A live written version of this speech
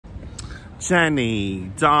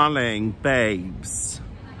Jenny, darling, babes.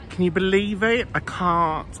 Can you believe it? I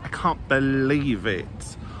can't believe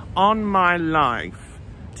it. On my life.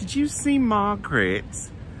 Did you see Margaret?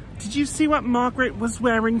 Did you see what Margaret was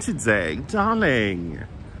wearing today, darling?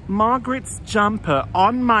 Margaret's jumper,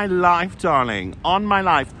 on my life, darling, on my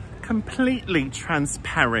life. Completely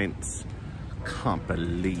transparent. Can't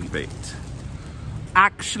believe it.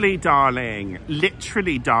 Actually, darling,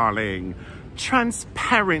 literally, darling,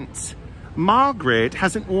 transparent. Margaret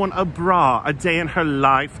hasn't worn a bra a day in her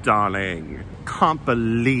life, darling. Can't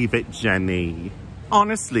believe it, Jenny.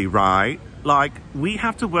 Honestly, right? Like, we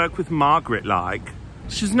have to work with Margaret, like.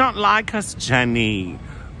 She's not like us, Jenny.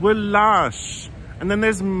 We're lush. And then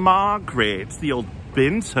there's Margaret, the old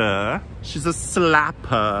binter. She's a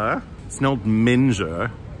slapper. It's an old minger.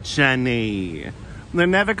 Jenny. They're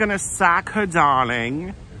never gonna sack her,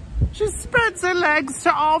 darling. She spreads her legs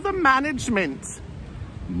to all the management.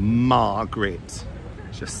 Margaret.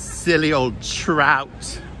 Just silly old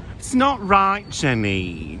trout. It's not right,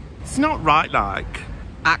 Jenny. It's not right, like.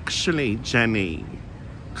 Actually, Jenny.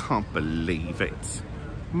 Can't believe it.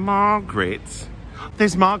 Margaret.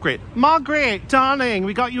 There's Margaret. Margaret, darling,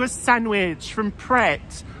 we got you a sandwich from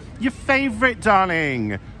Pret. Your favourite,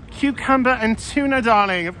 darling. Cucumber and tuna,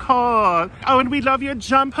 darling, of course. Oh, and we love your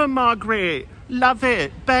jumper, Margaret. Love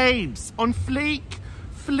it. Babes, on fleek.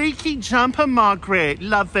 Fleeky jumper, Margaret.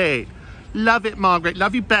 Love it. Love it, Margaret.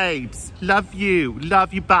 Love you, babes. Love you.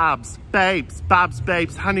 Love you, babs. Babes, babs,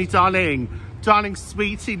 babes. Honey, darling. Darling,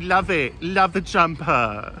 sweetie, love it. Love the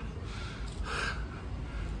jumper.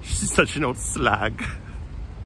 She's such an old slag.